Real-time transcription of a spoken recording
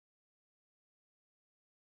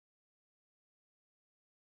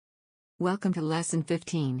Welcome to Lesson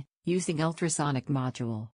 15, Using Ultrasonic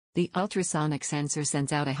Module. The ultrasonic sensor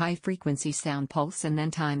sends out a high-frequency sound pulse and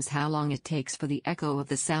then times how long it takes for the echo of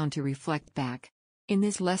the sound to reflect back. In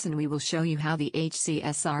this lesson we will show you how the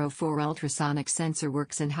HCSR04 ultrasonic sensor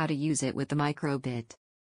works and how to use it with the microbit.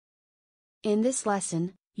 In this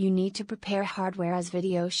lesson, you need to prepare hardware as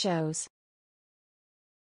video shows.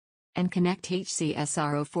 And connect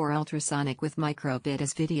HCSR04 ultrasonic with microbit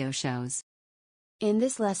as video shows. In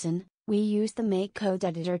this lesson, we use the Make code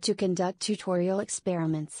editor to conduct tutorial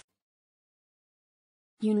experiments.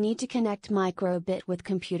 You need to connect microbit with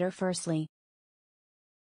computer firstly.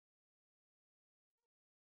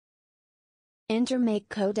 Enter Make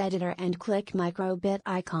code editor and click microbit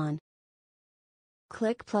icon.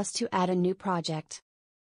 Click plus to add a new project.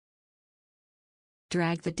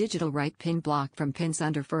 Drag the digital write pin block from pins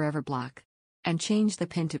under forever block. And change the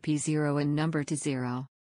pin to P0 and number to 0.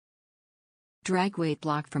 Drag wait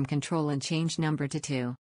block from control and change number to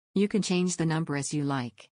 2. You can change the number as you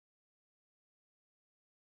like.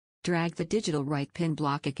 Drag the digital write pin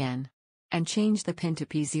block again. And change the pin to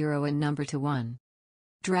P0 and number to 1.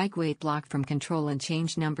 Drag wait block from control and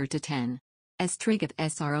change number to 10. As trig of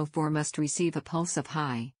SR04 must receive a pulse of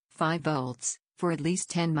high, 5 volts, for at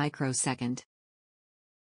least 10 microsecond.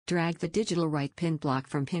 Drag the digital write pin block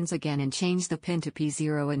from pins again and change the pin to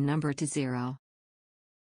P0 and number to 0.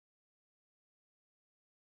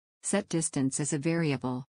 Set distance as a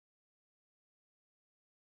variable.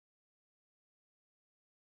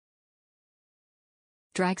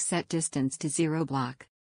 Drag set distance to 0 block.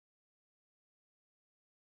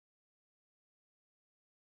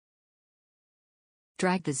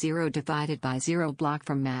 Drag the 0 divided by 0 block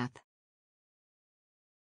from math.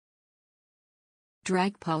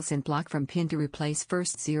 Drag pulse in block from pin to replace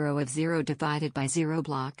first 0 of 0 divided by 0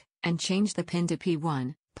 block, and change the pin to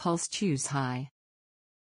P1, pulse choose high.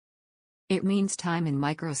 It means time in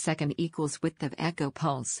microsecond equals width of echo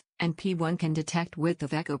pulse, and P1 can detect width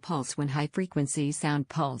of echo pulse when high frequency sound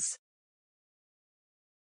pulse.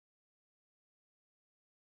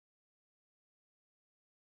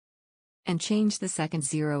 And change the second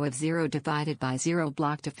 0 of 0 divided by 0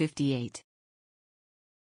 block to 58.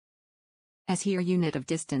 As here unit of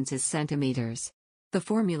distance is centimeters. The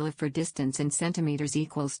formula for distance in centimeters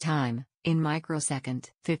equals time, in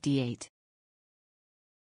microsecond, 58.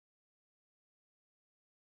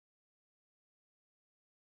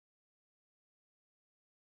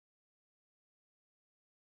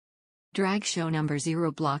 Drag show number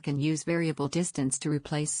 0 block and use variable distance to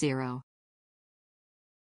replace 0.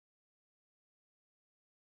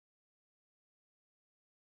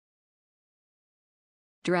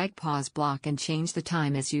 Drag pause block and change the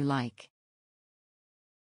time as you like.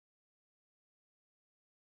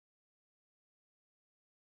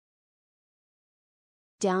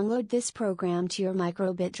 Download this program to your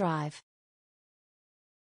microbit drive.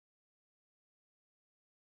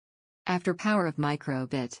 After power of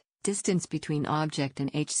microbit, distance between object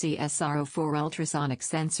and HCSR04 ultrasonic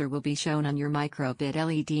sensor will be shown on your microbit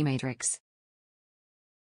LED matrix.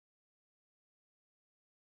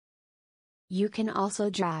 You can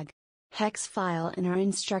also drag hex file in our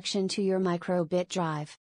instruction to your microbit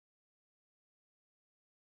drive.